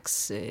en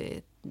slags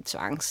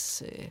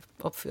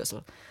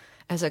tvangsopførsel.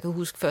 Altså, jeg kan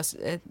huske først,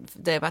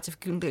 da jeg var til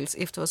Gyldendals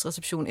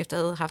efterårsreception, efter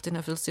jeg havde haft den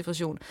her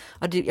fødselsdepression.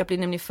 Og jeg blev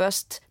nemlig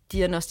først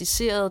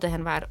diagnosticeret, da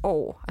han var 1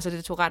 år. Altså,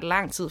 det tog ret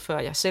lang tid, før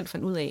jeg selv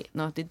fandt ud af,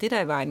 når det er det, der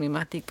er i vejen med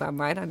mig. Det er ikke bare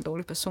mig, der er en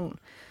dårlig person,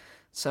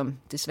 som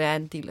desværre er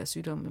en del af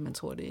sygdommen, men man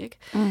tror det ikke.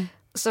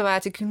 Så var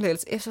jeg til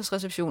Gyldendals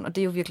efterårsreception, og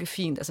det er jo virkelig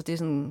fint. Altså, det er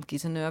sådan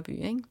Gita Nørby,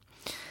 ikke?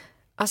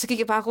 Og så gik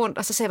jeg bare rundt,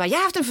 og så sagde jeg bare, jeg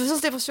har haft en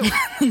fødselsdepression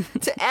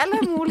til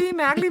alle mulige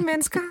mærkelige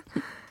mennesker.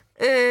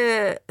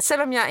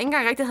 Selvom jeg ikke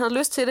engang rigtig havde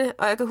lyst til det,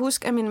 og jeg kan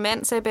huske, at min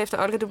mand sagde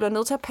bagefter, Olga, du bliver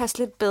nødt til at passe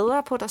lidt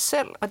bedre på dig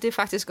selv, og det er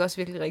faktisk også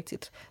virkelig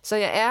rigtigt. Så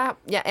jeg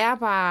er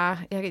bare,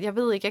 jeg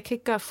ved ikke, jeg kan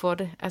ikke gøre for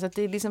det. Altså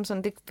det er ligesom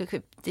sådan,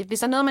 det, hvis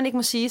der er noget, man ikke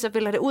må sige, så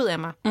vælger det ud af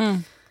mig.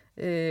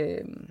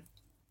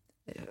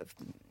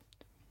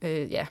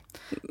 Ja,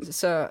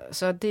 så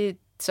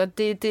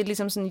det er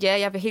ligesom sådan, ja,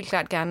 jeg vil helt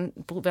klart gerne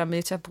være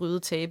med til at bryde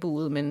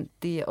tabuet, men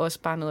det er også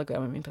bare noget at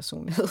gøre med min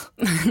personlighed.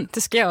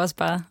 Det sker også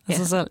bare af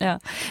sig selv, ja.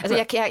 Altså,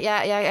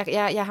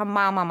 jeg har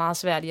meget, meget, meget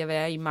svært i at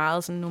være i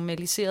meget sådan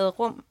normaliseret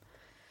rum.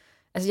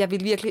 Altså, jeg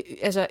vil virkelig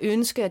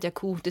ønske, at jeg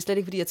kunne. Det er slet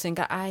ikke, fordi jeg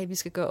tænker, ej, vi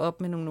skal gøre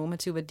op med nogle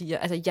normative værdier.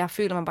 Altså, jeg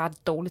føler mig bare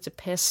dårligt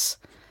tilpas.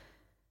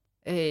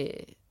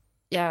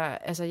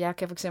 Jeg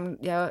kan for eksempel,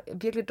 jeg er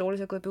virkelig dårlig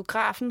til at gå i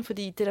biografen,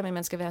 fordi det der med, at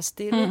man skal være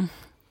stille.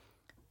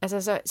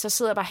 Altså, så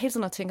sidder jeg bare hele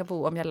tiden og tænker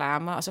på, om jeg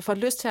larmer, og så får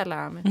jeg lyst til at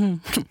larme.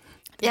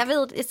 Jeg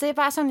ved, det er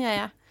bare sådan, jeg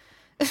er.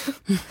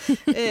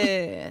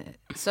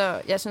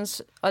 Så jeg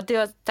synes, og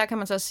der kan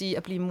man så sige,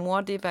 at blive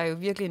mor, det var jo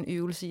virkelig en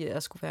øvelse i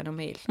at skulle være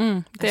normal.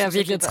 Det er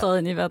virkelig at træde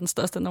ind i verdens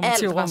største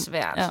normative rum. Alt var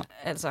svært. Ja.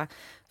 Altså,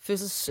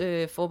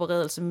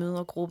 fødselsforberedelse,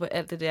 mødergruppe,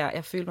 alt det der.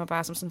 Jeg følte mig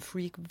bare som sådan en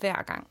freak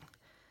hver gang.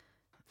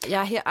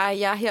 Jeg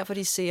er her for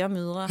de sære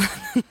mødre.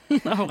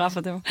 Nå, hurra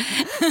for dem.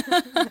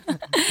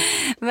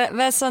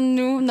 Hvad så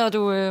nu, når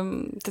du...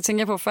 det tænker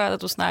jeg på før,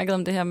 at du snakkede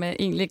om det her med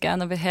egentlig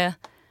gerne at vil have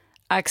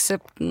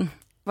accepten.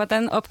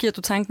 Hvordan opgiver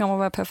du tanken om at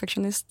være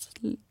perfektionist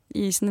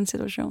i sådan en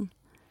situation?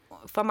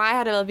 For mig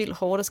har det været vildt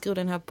hårdt at skrive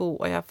den her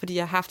bog, fordi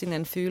jeg har haft en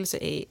anden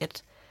følelse af,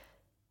 at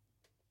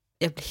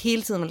jeg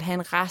hele tiden ville have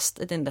en rest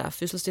af den der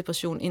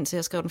fødselsdepression, indtil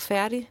jeg skrev den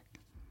færdig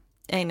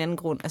af en anden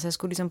grund. Altså jeg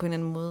skulle ligesom på en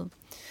anden måde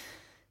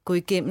gå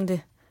igennem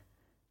det.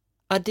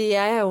 Og det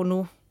er jeg jo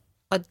nu.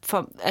 Og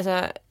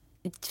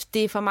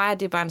det er for mig, at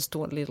det er bare en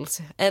stor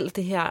lettelse. Alt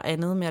det her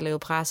andet med at lave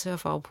presse og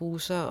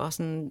farveposer og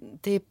sådan,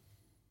 det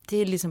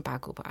er ligesom bare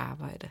at gå på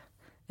arbejde.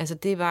 Altså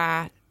det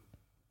var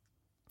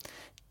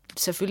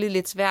selvfølgelig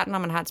lidt svært, når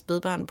man har et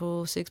spædbarn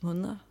på 6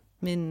 måneder.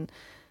 Men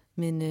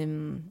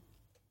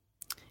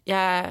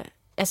jeg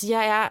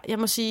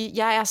må sige,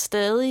 jeg er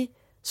stadig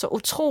så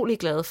utrolig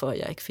glad for, at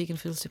jeg ikke fik en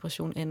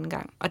fødselsdepression anden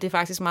gang. Og det er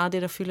faktisk meget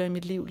det, der fylder i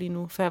mit liv lige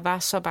nu, for jeg var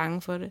så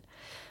bange for det.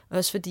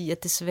 Også fordi,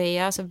 at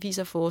desværre så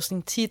viser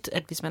forskning tit,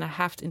 at hvis man har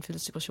haft en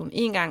fødselsdepression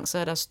en gang, så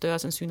er der større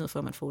sandsynlighed for,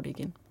 at man får det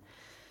igen.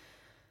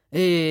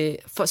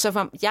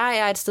 Jeg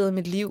er et sted i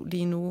mit liv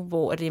lige nu,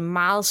 hvor det er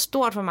meget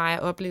stort for mig at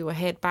opleve at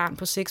have et barn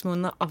på 6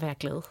 måneder og være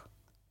glad.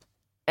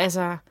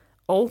 Altså,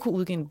 og kunne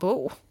udgive en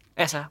bog.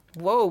 Altså,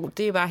 wow,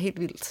 det er bare helt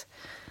vildt.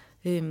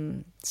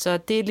 Så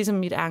det er ligesom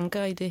mit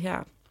anker i det her.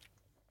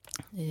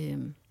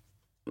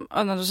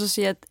 Og når du så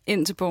siger, at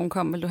indtil bogen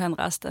kom, vil du have en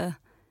rest af...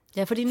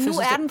 Ja, fordi nu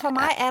er den for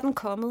mig er den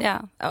kommet. Ja,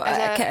 og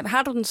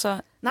har du den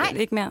så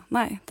ikke mere?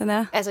 Nej, den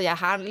er... Altså, jeg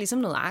har ligesom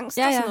noget angst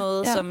og sådan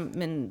noget,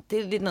 men det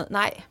er lidt noget...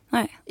 Nej,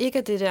 ikke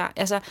af det der.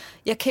 Altså,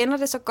 jeg kender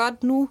det så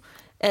godt nu,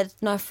 at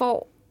når jeg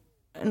får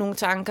nogle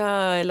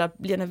tanker eller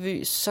bliver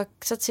nervøs,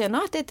 så tænker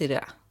jeg, det er det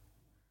der.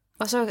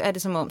 Og så er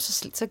det som om,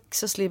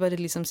 så slipper det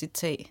ligesom sit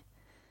tag.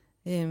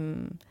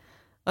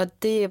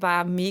 Og det er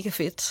bare mega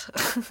fedt.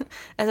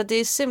 Altså, det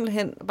er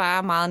simpelthen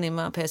bare meget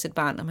nemmere at passe et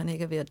barn, når man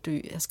ikke er ved at dø.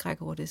 Jeg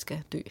skrækker over, at det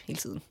skal dø hele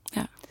tiden.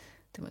 Ja.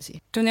 Det må jeg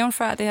sige. Du nævnte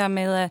før det her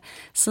med, at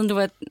siden du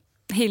var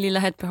helt lille,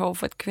 at have et behov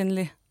for et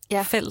kvindeligt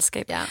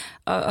fællesskab. Ja.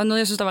 Og noget,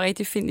 jeg synes, der var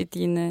rigtig fint i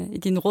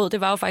din råd,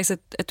 det var jo faktisk,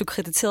 at du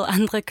krediterede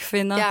andre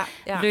kvinder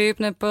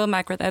løbende. Både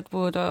Margaret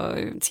Atwood og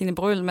Tine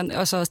Bryl, men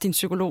også din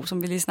psykolog,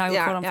 som vi lige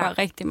snakkede om før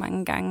rigtig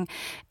mange gange.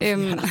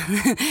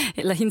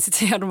 Eller hende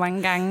citerer du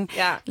mange gange.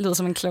 Ja. Det lyder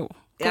som en klog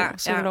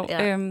psykolog.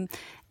 Ja.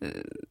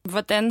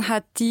 Hvordan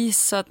har de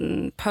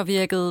sådan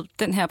påvirket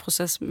den her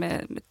proces med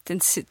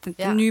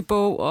den nye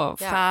bog og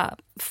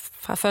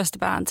fra første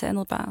barn til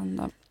andet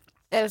barn?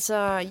 Altså,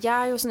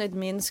 jeg er jo sådan et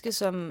menneske,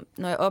 som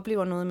når jeg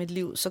oplever noget i mit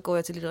liv, så går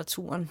jeg til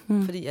litteraturen,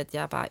 fordi at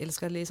jeg bare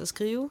elsker at læse og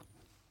skrive.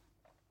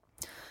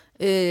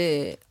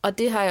 Og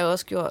det har jeg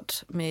også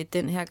gjort med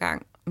den her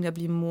gang, om jeg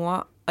bliver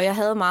mor. Og jeg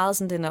havde meget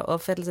sådan den her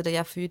opfattelse, da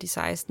jeg fødte i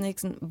 16,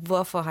 ikke? Sådan,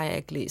 hvorfor har jeg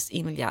ikke læst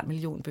 1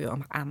 million bøger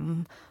om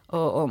ammen,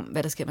 og om,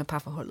 hvad der sker med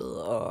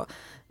parforholdet, og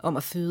om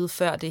at føde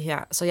før det her.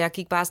 Så jeg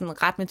gik bare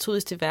sådan ret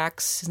metodisk til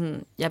værks.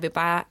 Sådan, jeg vil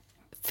bare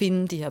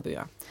finde de her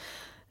bøger.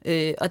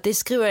 Og det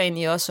skriver jeg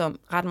egentlig også om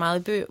ret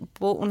meget i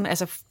bogen.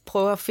 Altså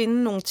prøve at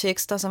finde nogle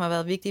tekster, som har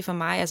været vigtige for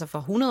mig, altså for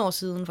 100 år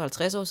siden, for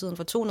 50 år siden,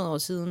 for 200 år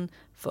siden,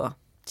 for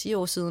 10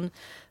 år siden,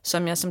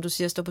 som jeg, som du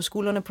siger, står på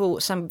skuldrene på,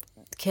 som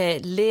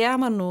kan lære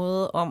mig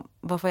noget om,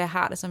 hvorfor jeg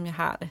har det, som jeg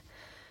har det.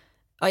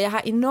 Og jeg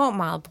har enormt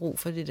meget brug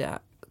for det der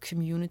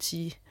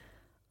community.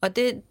 Og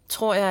det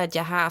tror jeg, at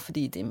jeg har,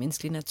 fordi det er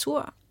menneskelig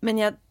natur. Men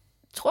jeg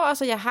tror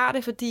også, at jeg har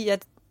det, fordi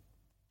at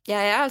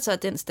jeg er altså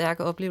den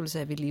stærke oplevelse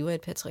af, at vi lever i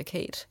et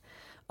patriarkat.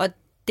 Og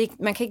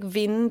man kan ikke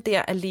vinde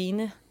der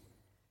alene.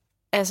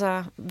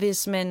 Altså,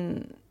 hvis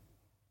man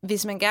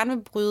gerne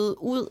vil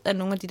bryde ud af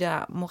nogle af de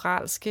der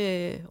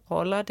moralske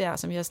roller der,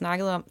 som vi har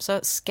snakket om, så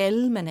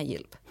skal man have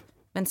hjælp.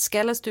 Man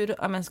skal have støtte,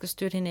 og man skal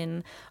støtte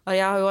hinanden. Og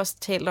jeg har jo også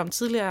talt om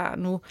tidligere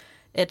nu,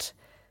 at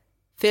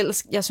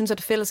jeg synes,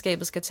 at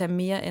fællesskabet skal tage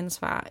mere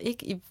ansvar.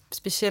 Ikke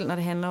specielt, når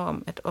det handler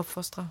om at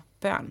opfostre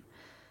børn.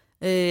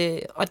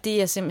 Og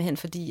det er simpelthen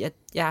fordi, at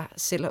jeg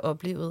selv har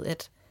oplevet,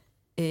 at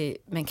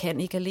man kan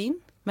ikke alene.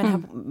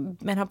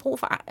 Man har brug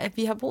for, at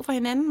vi har brug for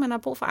hinanden, man har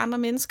brug for andre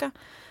mennesker,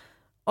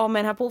 og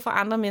man har brug for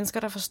andre mennesker,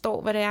 der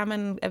forstår, hvad det er,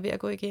 man er ved at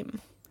gå igennem.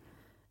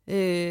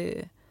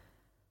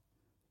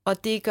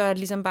 Og det gør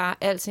ligesom bare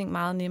alting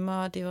meget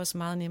nemmere, og det er også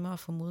meget nemmere at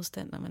få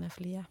modstand, når man er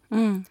flere.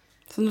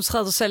 Så nu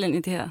træder du selv ind i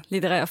det her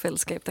litterære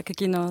fællesskab, der kan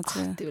give noget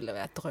til... Det ville da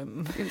være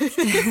drømmen.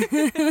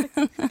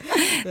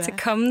 Til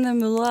kommende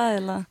mødre,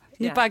 eller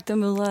nybagte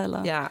mødre,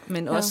 eller... Ja,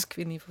 men også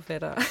kvindelige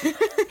forfattere.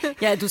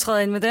 Ja, du træder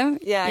ind med dem?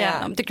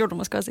 Ja. Det gjorde du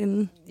måske også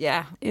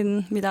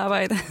inden mit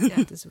arbejde. Ja,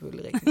 det er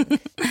selvfølgelig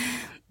rigtigt.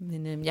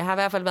 Men jeg har i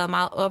hvert fald været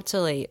meget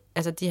optaget af,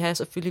 altså de har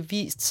selvfølgelig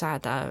vist sig,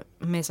 at der er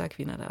masser af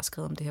kvinder, der har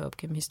skrevet om det her op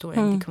gennem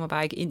historien. De kommer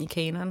bare ikke ind i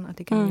kanonen, og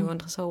det kan man jo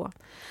undre sig over.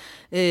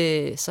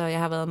 Så jeg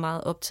har været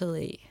meget optaget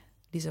af,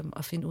 ligesom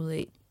at finde ud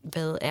af,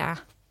 hvad er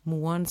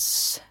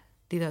morens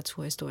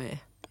litteraturhistorie?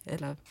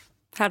 Eller...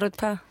 Har du et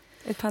par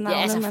navne?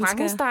 Ja, altså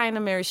Frankenstein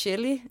og Mary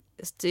Shelley.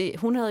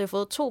 Hun havde jo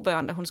fået 2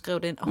 børn, da hun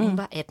skrev den, og hun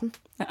var 18.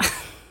 Ja.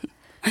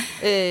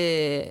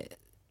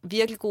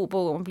 Virkelig god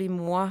bog om at blive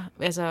mor.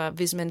 Altså,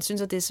 hvis man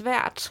synes, at det er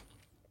svært.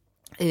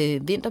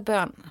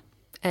 Vinterbørn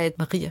af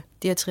Maria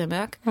Dietrich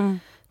Mørk.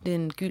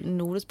 Den gyldne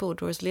notesbog,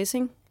 Doris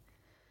Lessing.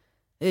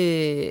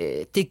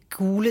 Det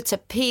gule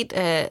tapet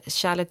af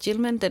Charlotte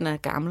Gilman, den er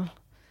gammel.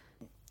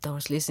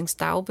 Doris Lessings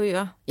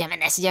dagbøger.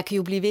 Jamen altså, jeg kan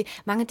jo blive ved.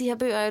 Mange af de her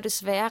bøger er jo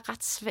desværre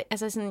ret svære.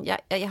 Altså, sådan,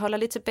 jeg holder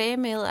lidt tilbage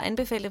med at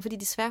anbefale dem, fordi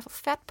de er svære at få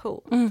fat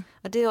på.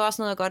 Og det er jo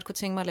også noget, jeg godt kunne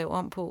tænke mig at lave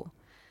om på.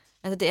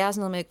 Altså, det er sådan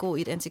noget med at gå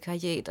i et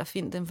antikvariat og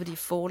finde dem, fordi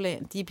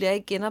forlag, de bliver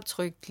ikke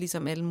genoptrykt,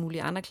 ligesom alle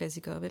mulige andre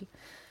klassikere, vel?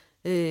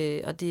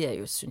 Og det er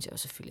jo, synes jeg jo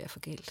selvfølgelig er for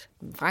galt.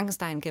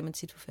 Frankenstein kan man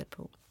tit få fat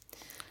på.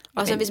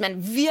 Og så hvis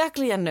man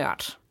virkelig er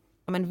nørd,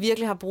 og man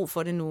virkelig har brug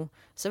for det nu,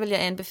 så vil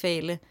jeg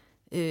anbefale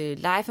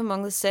Life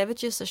Among the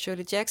Savages af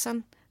Shirley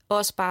Jackson.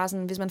 Også bare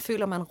sådan, hvis man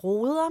føler, man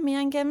roder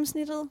mere end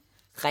gennemsnittet.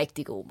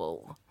 Rigtig god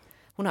bog.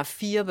 Hun har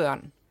 4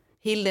 børn.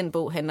 Hele den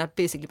bog handler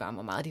basically bare om,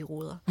 hvor meget de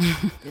roder.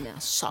 Den er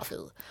så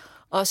fed.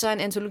 Og så en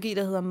antologi,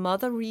 der hedder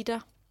Mother Reader,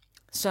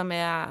 som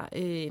er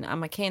en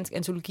amerikansk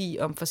antologi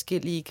om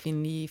forskellige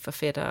kvindelige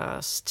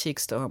forfatteres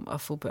tekster om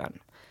at få børn.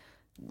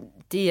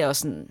 Det er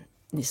også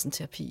næsten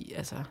terapi,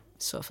 altså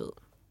så fed.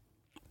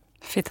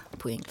 Fedt.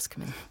 På engelsk,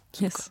 men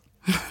yes.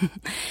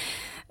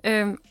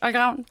 Olga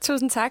Ravn,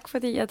 tusind tak,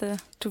 fordi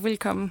du ville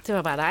komme. Det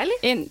var bare dejligt.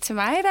 Ind til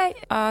mig i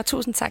dag, og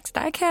tusind tak til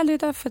dig, kære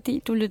lytter,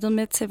 fordi du lyttede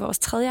med til vores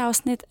 3.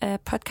 afsnit af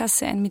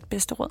podcastserien Mit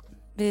Bedste Råd.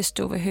 Hvis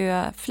du vil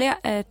høre flere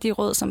af de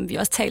råd, som vi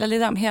også taler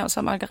lidt om her,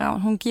 som Olga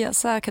Ravn hun giver,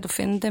 så kan du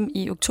finde dem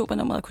i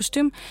oktobernummeret af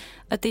Kostym,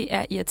 og det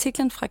er i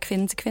artiklen Fra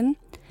Kvinde til Kvinde.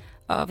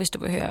 Og hvis du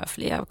vil høre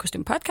flere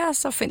Kostym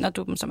podcast, så finder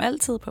du dem som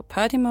altid på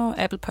Podimo,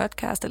 Apple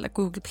Podcast eller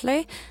Google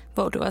Play,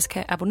 hvor du også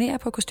kan abonnere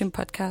på Kostym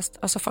podcast,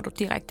 og så får du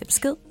direkte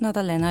besked, når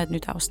der lander et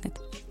nyt afsnit.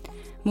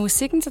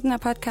 Musikken til den her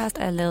podcast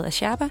er lavet af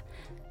Sherpa.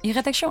 I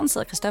redaktionen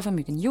sidder Christoffer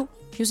Myggen Juhl,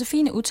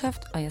 Josefine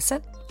Utoft og jeg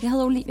selv. Jeg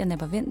hedder Olivia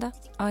Nepper Winther,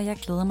 og jeg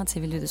glæder mig til,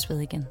 at vi lyttes ved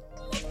igen.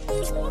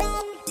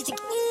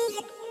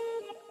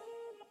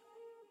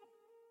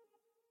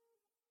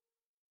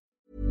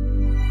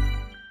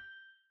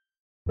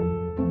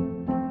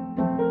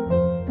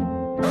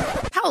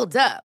 Hold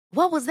up.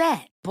 What was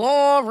that?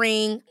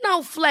 Boring.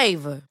 No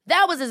flavor.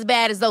 That was as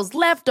bad as those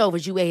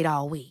leftovers you ate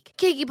all week.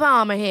 Keke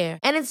Palmer here,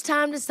 and it's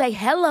time to say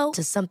hello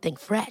to something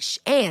fresh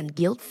and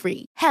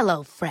guilt-free.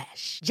 Hello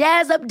Fresh.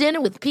 Jazz up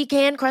dinner with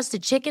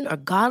pecan-crusted chicken or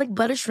garlic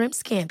butter shrimp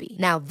scampi.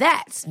 Now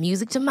that's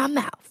music to my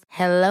mouth.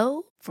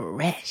 Hello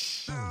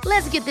Fresh.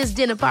 Let's get this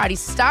dinner party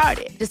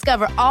started.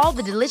 Discover all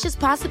the delicious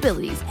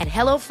possibilities at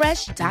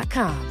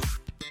hellofresh.com.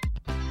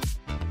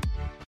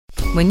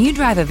 When you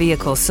drive a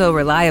vehicle so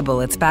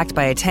reliable it's backed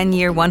by a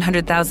 10-year,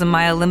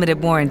 100,000-mile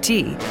limited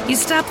warranty, you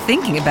stop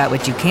thinking about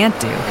what you can't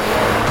do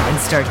and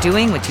start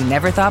doing what you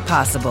never thought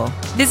possible.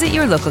 Visit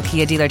your local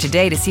Kia dealer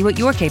today to see what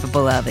you're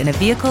capable of in a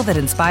vehicle that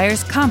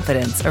inspires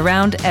confidence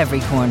around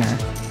every corner.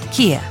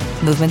 Kia,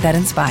 movement that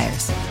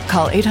inspires.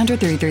 Call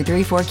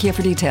 800-333-4KIA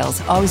for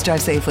details. Always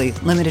drive safely.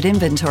 Limited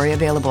inventory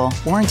available.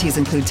 Warranties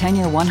include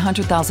 10-year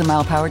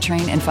 100,000-mile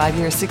powertrain and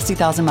 5-year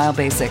 60,000-mile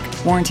basic.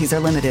 Warranties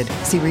are limited.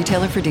 See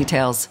retailer for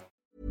details.